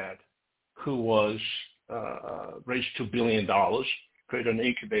I had who was raised $2 billion, created an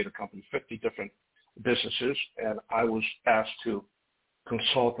incubator company, 50 different businesses, and I was asked to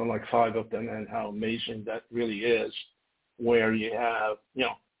consult on like 5 of them and how amazing that really is, where you have,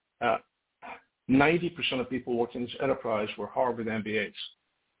 90% of people working in this enterprise were Harvard MBAs.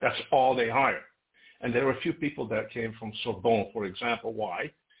 That's all they hired. And there were a few people that came from Sorbonne, for example.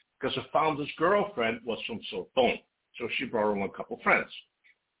 Why? Because the founder's girlfriend was from Sorbonne. So she brought along a couple friends.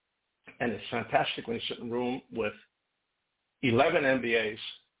 And it's fantastic when you sit in a room with 11 MBAs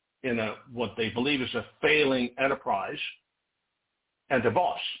in what they believe is a failing enterprise and the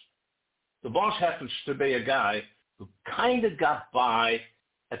boss. The boss happens to be a guy who kind of got by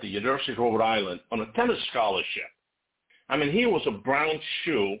at the University of Rhode Island on a tennis scholarship. He was a brown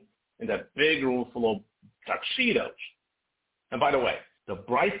shoe in that big room full of tuxedos. And by the way, the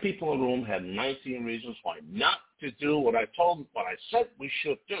bright people in the room had 19 reasons why not to do what I said we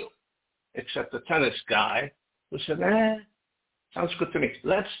should do, except the tennis guy who said, sounds good to me.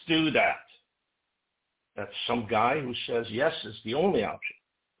 Let's do that. That's some guy who says yes is the only option.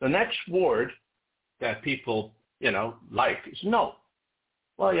 The next word that people, like is no.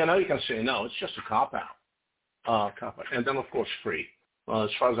 Well, you can say no. It's just a cop-out. And then, of course, free. Well,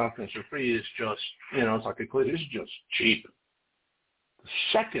 as far as I'm concerned, free is just, it's like a clip. It's just cheap. The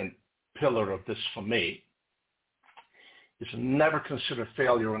second pillar of this for me is never consider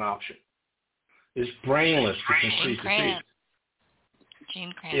failure an option. It's brainless to concede defeat.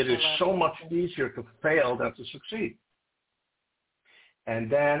 It is so much easier to fail than to succeed.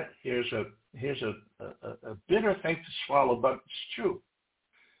 And then here's a bitter thing to swallow, but it's true.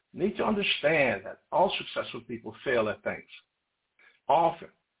 You need to understand that all successful people fail at things. Often,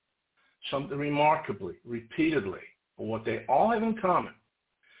 something remarkably, repeatedly. But what they all have in common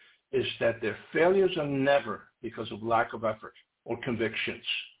is that their failures are never because of lack of effort or convictions.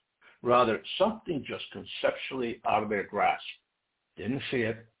 Rather, something just conceptually out of their grasp. Didn't see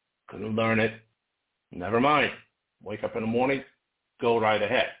it, couldn't learn it, never mind. Wake up in the morning, go right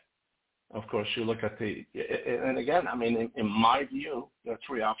ahead. Of course, you look at and again, in my view, there are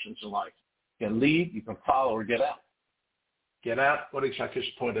three options in life. You can lead, you can follow, or get out. Get out, what exactly is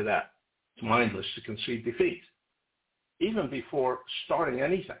pointed at? It's mindless to concede defeat, even before starting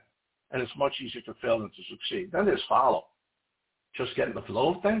anything. And it's much easier to fail than to succeed. Then there's follow. Just get in the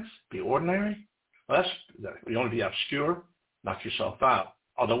flow of things, be ordinary. Well, you want to be obscure, knock yourself out.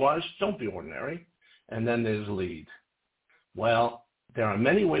 Otherwise, don't be ordinary. And then there's lead. Well, there are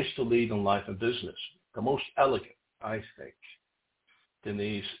many ways to lead in life and business. The most elegant, I think,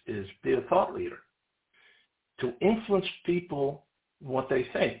 Denise, is be a thought leader. To influence people, what they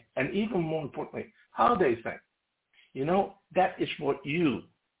think, and even more importantly, how they think. That is what you,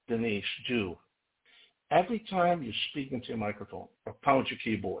 Denise, do. Every time you speak into a microphone or pound your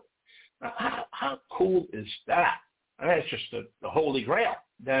keyboard, how cool is that? It's just the holy grail.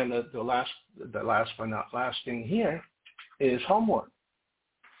 Then the last but not last thing here is homework.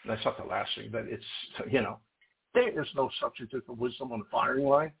 That's not the last thing, but it's, there is no substitute for wisdom on the firing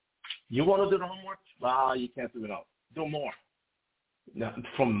line. You want to do the homework? You can't do it all. Do more. Now,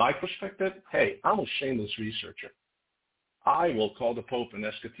 from my perspective, hey, I'm a shameless researcher. I will call the Pope and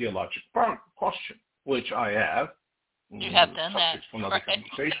ask a theological question, which I have. You have done that. For another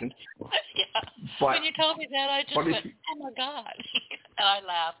conversation. Yeah. But, when you told me that, I just went, oh, my God. And I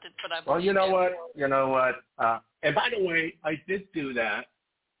laughed. But I well, you know what? And by the way, I did do that.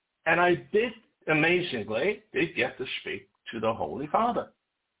 And I did, amazingly, get to speak to the Holy Father.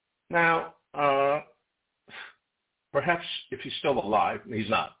 Now, perhaps if he's still alive, and he's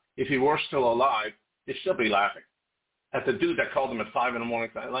not. If he were still alive, he'd still be laughing at the dude that called him at 5 a.m. and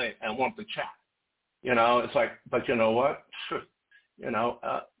wanted to chat. It's like, but you know what?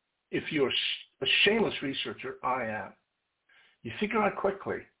 If you're a shameless researcher, I am, you figure out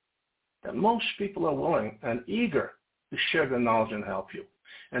quickly that most people are willing and eager to share their knowledge and help you.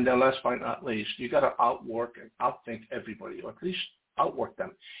 And then last but not least, you got to outwork and outthink everybody, or at least outwork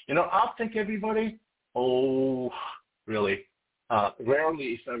them. Outthink everybody? Oh, really?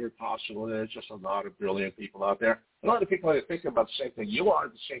 Rarely, if ever possible. There's just a lot of brilliant people out there. A lot of people that think about the same thing you are,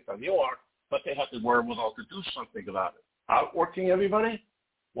 the same time you are, but they have the wherewithal to do something about it. Outworking everybody?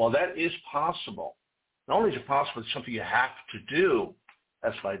 Well, that is possible. Not only is it possible, it's something you have to do.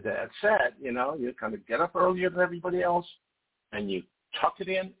 As my dad said, you kind of get up earlier than everybody else, and you tuck it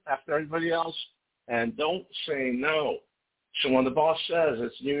in after everybody else, and don't say no. So when the boss says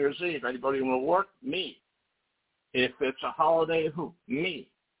it's New Year's Eve, anybody want to work? Me. If it's a holiday, who? Me.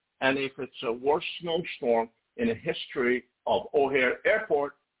 And if it's a worst snowstorm in the history of O'Hare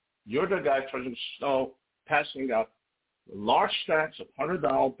Airport, you're the guy throwing snow, passing out large stacks of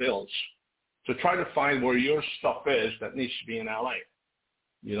 $100 bills to try to find where your stuff is that needs to be in L.A.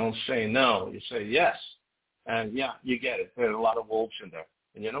 You don't say no. You say yes. And, yeah, you get it. There are a lot of wolves in there.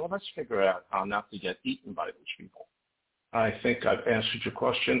 And you know what? Let's figure out how not to get eaten by those people. I think I've answered your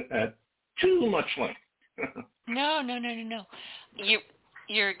question at too much length. No.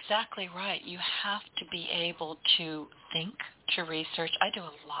 You're exactly right. You have to be able to think, to research. I do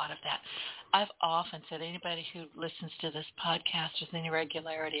a lot of that. I've often said anybody who listens to this podcast with any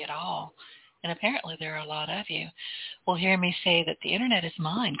regularity at all, and apparently there are a lot of you, will hear me say that the internet is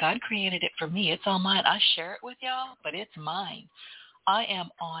mine. God created it for me. It's all mine. I share it with y'all, but it's mine. I am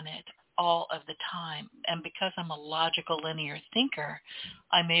on it all of the time. And because I'm a logical, linear thinker,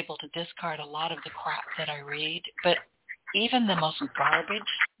 I'm able to discard a lot of the crap that I read. But even the most garbage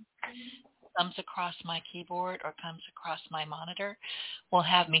comes across my keyboard or comes across my monitor will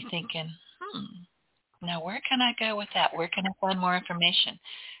have me thinking, now where can I go with that? Where can I find more information?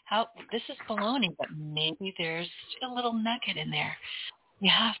 This is baloney, but maybe there's a little nugget in there. You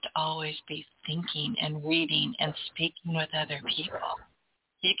have to always be thinking and reading and speaking with other people.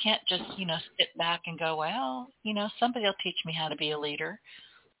 You can't just, sit back and go, well, somebody will teach me how to be a leader.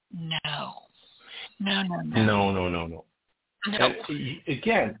 No. No. No. And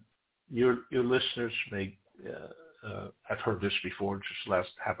again, your listeners may have heard this before, just last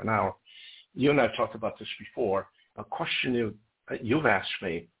half an hour. You and I talked about this before. A question you've asked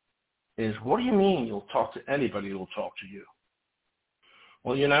me is, what do you mean you'll talk to anybody who will talk to you?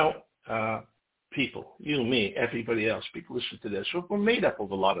 Well, people, you, me, everybody else, people listen to this. We're made up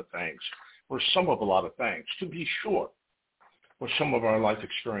of a lot of things. We're some of a lot of things, to be sure. We're some of our life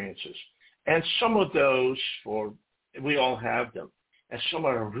experiences. And some of those, we all have them. And some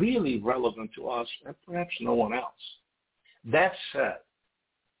are really relevant to us and perhaps no one else. That said,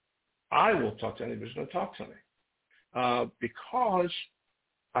 I will talk to anybody who's going to talk to me because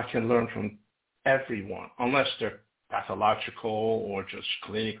I can learn from everyone, unless they're pathological or just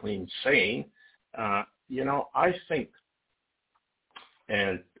clinically insane. I think,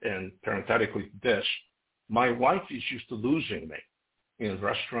 and parenthetically this, my wife is used to losing me in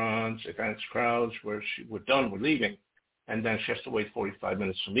restaurants, events, crowds, where we're done, we're leaving, and then she has to wait 45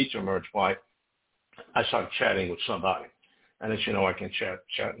 minutes for me to emerge. Why? I started chatting with somebody. And as you know, I can chat.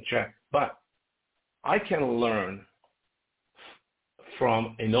 But I can learn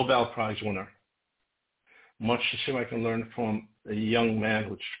from a Nobel Prize winner, much the same I can learn from a young man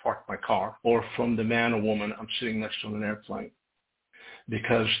who just parked my car, or from the man or woman I'm sitting next to on an airplane.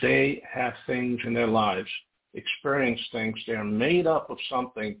 Because they have things in their lives, experience things, they're made up of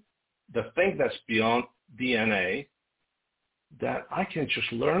something, the thing that's beyond DNA, that I can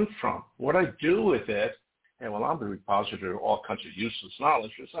just learn from. What I do with it, and I'm the repository of all kinds of useless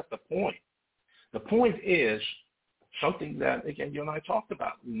knowledge, is not the point. The point is something that, again, you and I talked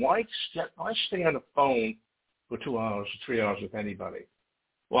about. Why stay on the phone for 2 hours or 3 hours with anybody?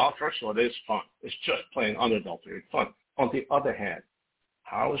 Well, first of all, it is fun. It's just plain unadulterated fun. On the other hand,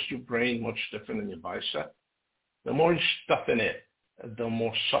 how is your brain much different than your bicep? The more you stuff in it, the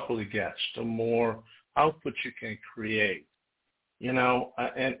more supple it gets, the more output you can create. And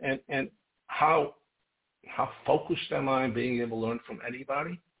how focused am I on being able to learn from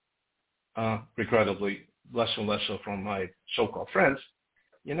anybody? Regrettably, less and less so from my so-called friends.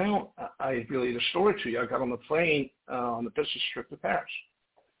 I related a story to you. I got on the plane on the business trip to Paris.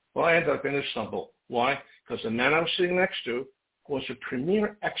 Well, I ended up in Istanbul. Why? Because the man I was sitting next to was a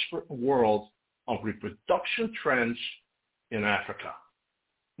premier expert in the world on reproduction trends in Africa.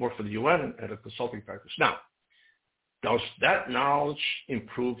 Worked for the UN at a consulting practice. Now, does that knowledge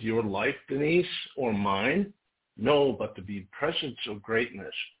improve your life, Denise, or mine? No, but to be present of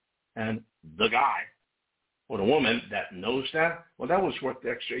greatness. And the guy or the woman that knows that, well, that was worth the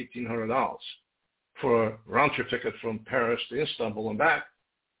extra $1,800 for a round-trip ticket from Paris to Istanbul and back.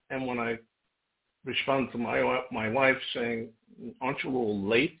 And when I responded to my wife saying, aren't you a little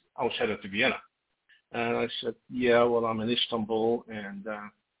late? I was headed to Vienna. And I said, yeah, well, I'm in Istanbul, and I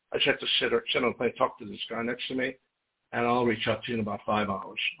just had to sit on the plane, talk to this guy next to me, and I'll reach out to you in about 5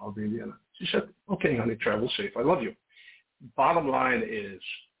 hours. I'll be in Vienna. She said, okay, honey, travel safe. I love you. Bottom line is,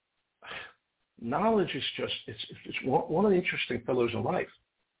 knowledge is just, it's one of the interesting pillars of life.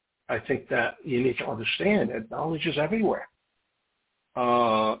 I think that you need to understand that knowledge is everywhere.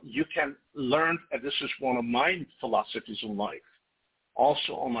 You can learn, and this is one of my philosophies in life,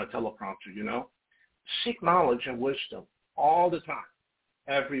 also on my teleprompter, seek knowledge and wisdom all the time,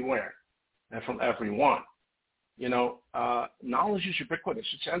 everywhere, and from everyone. Knowledge is ubiquitous.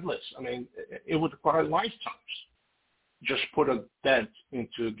 It's endless. I mean, it would require lifetimes just put a dent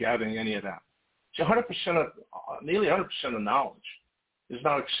into gathering any of that. So nearly 100% of knowledge is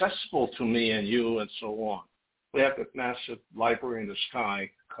now accessible to me and you and so on. We have that massive library in the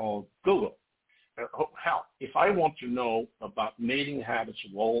sky called Google. Hell, if I want to know about mating habits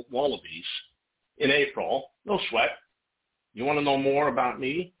of wallabies in April, no sweat. You want to know more about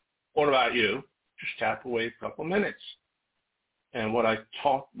me or about you? Just tap away a couple minutes. And what I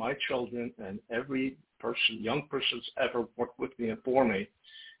taught my children and every young person that's ever worked with me and for me,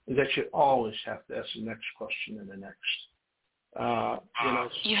 is that you always have to ask the next question and the next.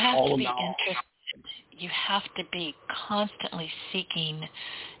 You have to be interested. You have to be constantly seeking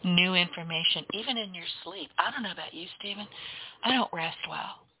new information, even in your sleep. I don't know about you, Stephen. I don't rest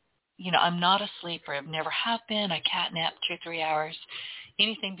well. I'm not a sleeper. I've never have been. I catnap 2-3 hours.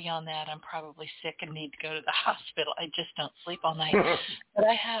 Anything beyond that, I'm probably sick and need to go to the hospital. I just don't sleep all night. But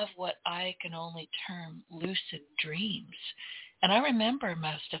I have what I can only term lucid dreams. And I remember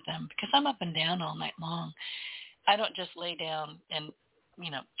most of them because I'm up and down all night long. I don't just lay down and,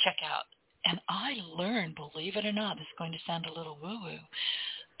 check out. And I learn, believe it or not, this is going to sound a little woo-woo,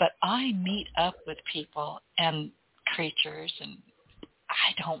 but I meet up with people and creatures and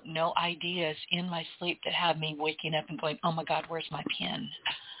I don't know, ideas in my sleep that have me waking up and going, oh my God, where's my pen?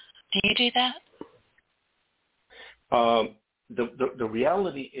 Do you do that? The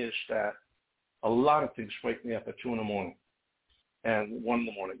reality is that a lot of things wake me up at 2 in the morning and 1 in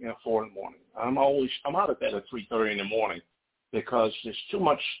the morning and 4 in the morning. I'm out of bed at 3:30 in the morning because there's too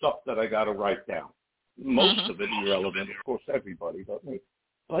much stuff that I got to write down. Most of it irrelevant, of course, everybody but me.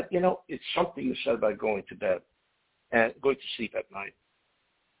 But, it's something you said about going to bed and going to sleep at night.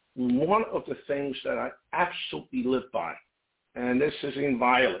 One of the things that I absolutely live by, and this is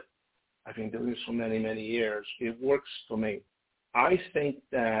inviolate, I've been doing this for many, many years, it works for me. I think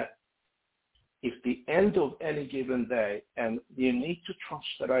that if the end of any given day, and you need to trust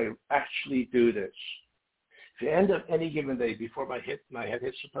that I actually do this, if the end of any given day before my head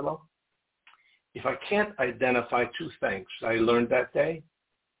hits the pillow, if I can't identify 2 things I learned that day,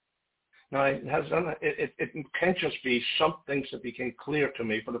 now it can't just be some things that became clear to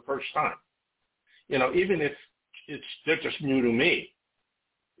me for the first time. Even if they're just new to me.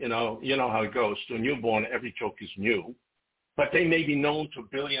 You know how it goes. To a newborn, every joke is new, but they may be known to a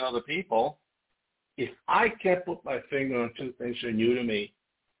billion other people. If I can't put my finger on 2 things that are new to me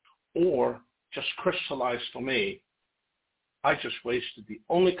or just crystallized for me, I just wasted the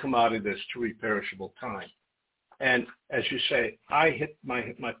only commodity that's truly perishable, time. And as you say, I hit my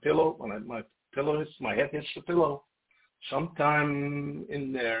pillow, when my head hits the pillow, sometime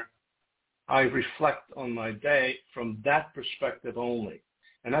in there, I reflect on my day from that perspective only.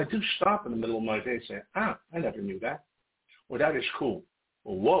 And I do stop in the middle of my day and say, I never knew that. Well, that is cool.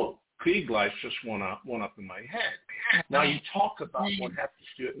 Well, whoa, Krieg lights just went up in my head. Now you talk about what happens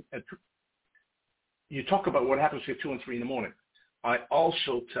to you. You talk about what happens to you at 2 and 3 in the morning. I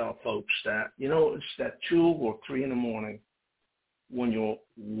also tell folks that, it's that 2 or 3 in the morning when you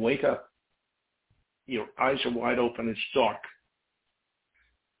wake up, your eyes are wide open, it's dark.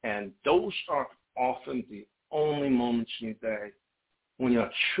 And those are often the only moments in your day when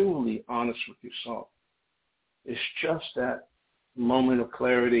you're truly honest with yourself. It's just that moment of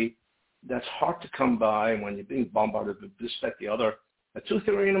clarity that's hard to come by when you're being bombarded with this, that, the other. At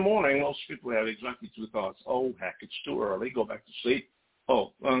 2:30 in the morning, most people have exactly 2 thoughts. Oh, heck, it's too early. Go back to sleep.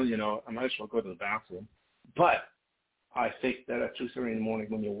 Oh, well, I might as well go to the bathroom. But I think that at 2:30 in the morning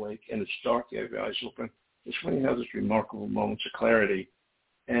when you wake and it's dark, you have your eyes open, it's when you have those remarkable moments of clarity.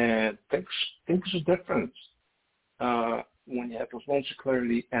 And things are different when you have those moments of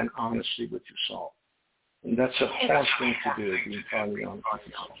clarity and honesty with yourself. And that's a hard thing to do, being entirely honest with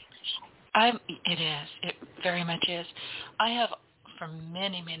yourself. It is. It very much is. I have, for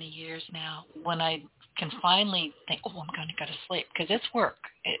many, many years now, when I can finally think, I'm going to go to sleep, because it's work.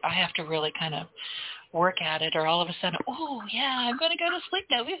 I have to really kind of work at it, or all of a sudden, I'm going to go to sleep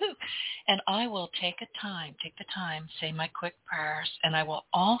now, woohoo. And I will take the time, say my quick prayers, and I will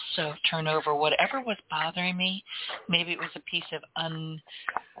also turn over whatever was bothering me. Maybe it was a piece of an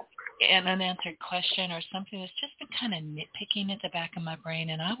unanswered question or something that's just been kind of nitpicking at the back of my brain,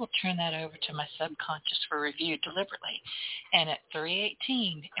 and I will turn that over to my subconscious for review deliberately. And at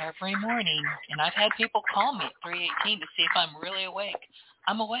 3:18 every morning, and I've had people call me at 3:18 to see if I'm really awake.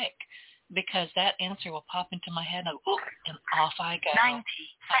 I'm awake because that answer will pop into my head, and off I go. 90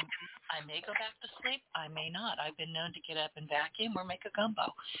 seconds. I may go back to sleep. I may not. I've been known to get up and vacuum or make a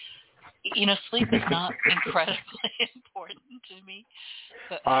gumbo. Sleep is not incredibly important to me.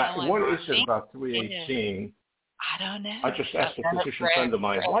 But what is it about 3:18? I don't know. I just asked a physician friend of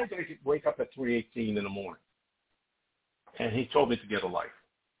mine, why did I wake up at 3:18 in the morning? And he told me to get a life.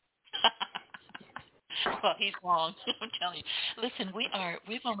 Well, he's wrong. I'm telling you. Listen,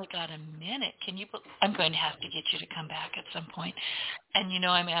 we've only got a minute. I'm going to have to get you to come back at some point. And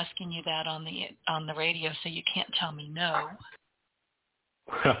I'm asking you that on the radio, so you can't tell me no.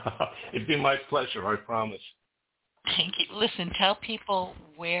 It'd be my pleasure, I promise. Thank you. Listen, tell people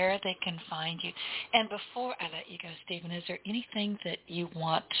where they can find you. And before I let you go, Stephen, is there anything that you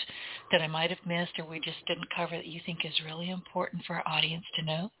want that I might have missed or we just didn't cover that you think is really important for our audience to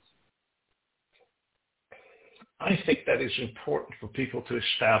know? I think that it's important for people to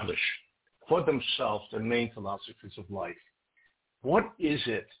establish for themselves the main philosophies of life. What is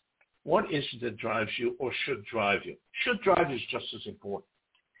it? What is it that drives you or should drive you? Should drive you is just as important.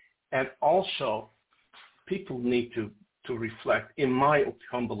 And also, people need to reflect, in my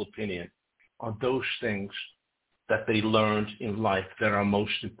humble opinion, on those things that they learned in life that are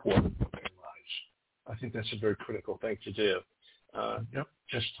most important in their lives. I think that's a very critical thing to do.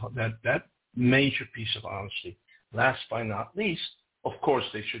 Just that major piece of honesty. Last but not least, of course,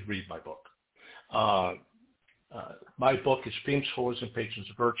 they should read my book. My book is Pimps, Whores, and Patrons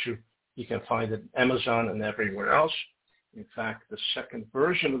of Virtue. You can find it on Amazon and everywhere else. In fact, the second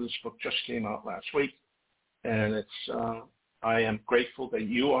version of this book just came out last week. And I am grateful that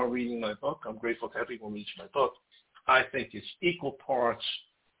you are reading my book. I'm grateful to everyone who reads my book. I think it's equal parts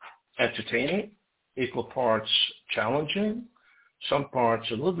entertaining, equal parts challenging, some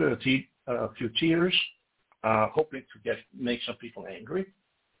parts a little bit of a few tears, hoping to make some people angry,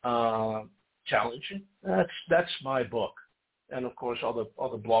 challenging. That's my book. And of course, all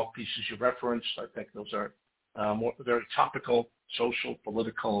the blog pieces you referenced, I think those are very topical, social,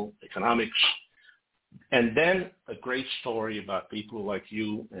 political, economics. And then a great story about people like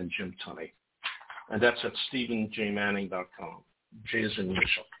you and Jim Tunney. And that's at stephenjmanning.com. J is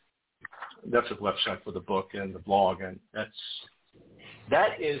initial. That's a website for the book and the blog, and that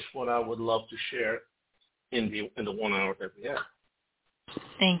is what I would love to share in the 1 hour that we have.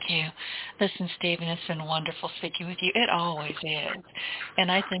 Thank you. Listen, Stephen, it's been wonderful speaking with you. It always is.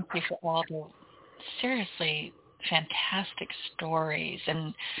 And I thank you for all the seriously fantastic stories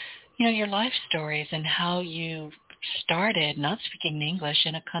and, your life stories and how you started not speaking English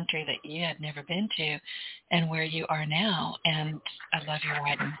in a country that you had never been to and where you are now. And I love your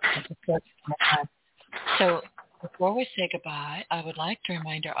writing. So before we say goodbye, I would like to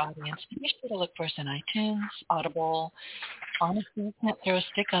remind our audience to be sure to look for us on iTunes, Audible. Honestly, you can't throw a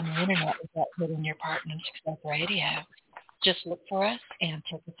stick on the internet without putting your part in Success Radio. Just look for us and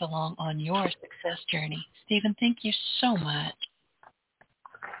take us along on your success journey. Stephen, thank you so much.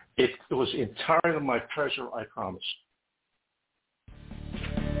 It was entirely my pleasure, I promise.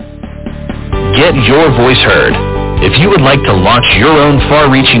 Get your voice heard. If you would like to launch your own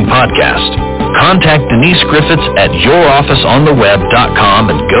far-reaching podcast, contact Denise Griffiths at yourofficeontheweb.com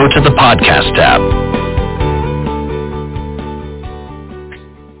and go to the podcast tab.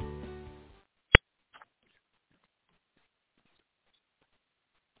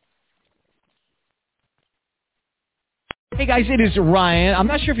 Hey guys, it is Ryan. I'm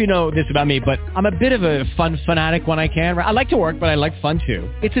not sure if you know this about me, but I'm a bit of a fun fanatic when I can. I like to work, but I like fun too.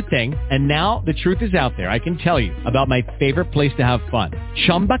 It's a thing. And now the truth is out there. I can tell you about my favorite place to have fun.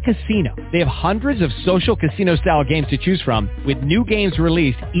 Chumba Casino. They have hundreds of social casino style games to choose from with new games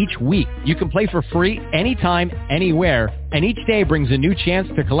released each week. You can play for free anytime, anywhere. And each day brings a new chance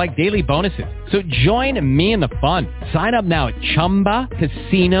to collect daily bonuses. So join me in the fun. Sign up now at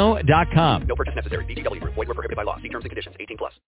ChumbaCasino.com. No purchase necessary. VGW Group. Void where prohibited by law. See terms and conditions. 18+.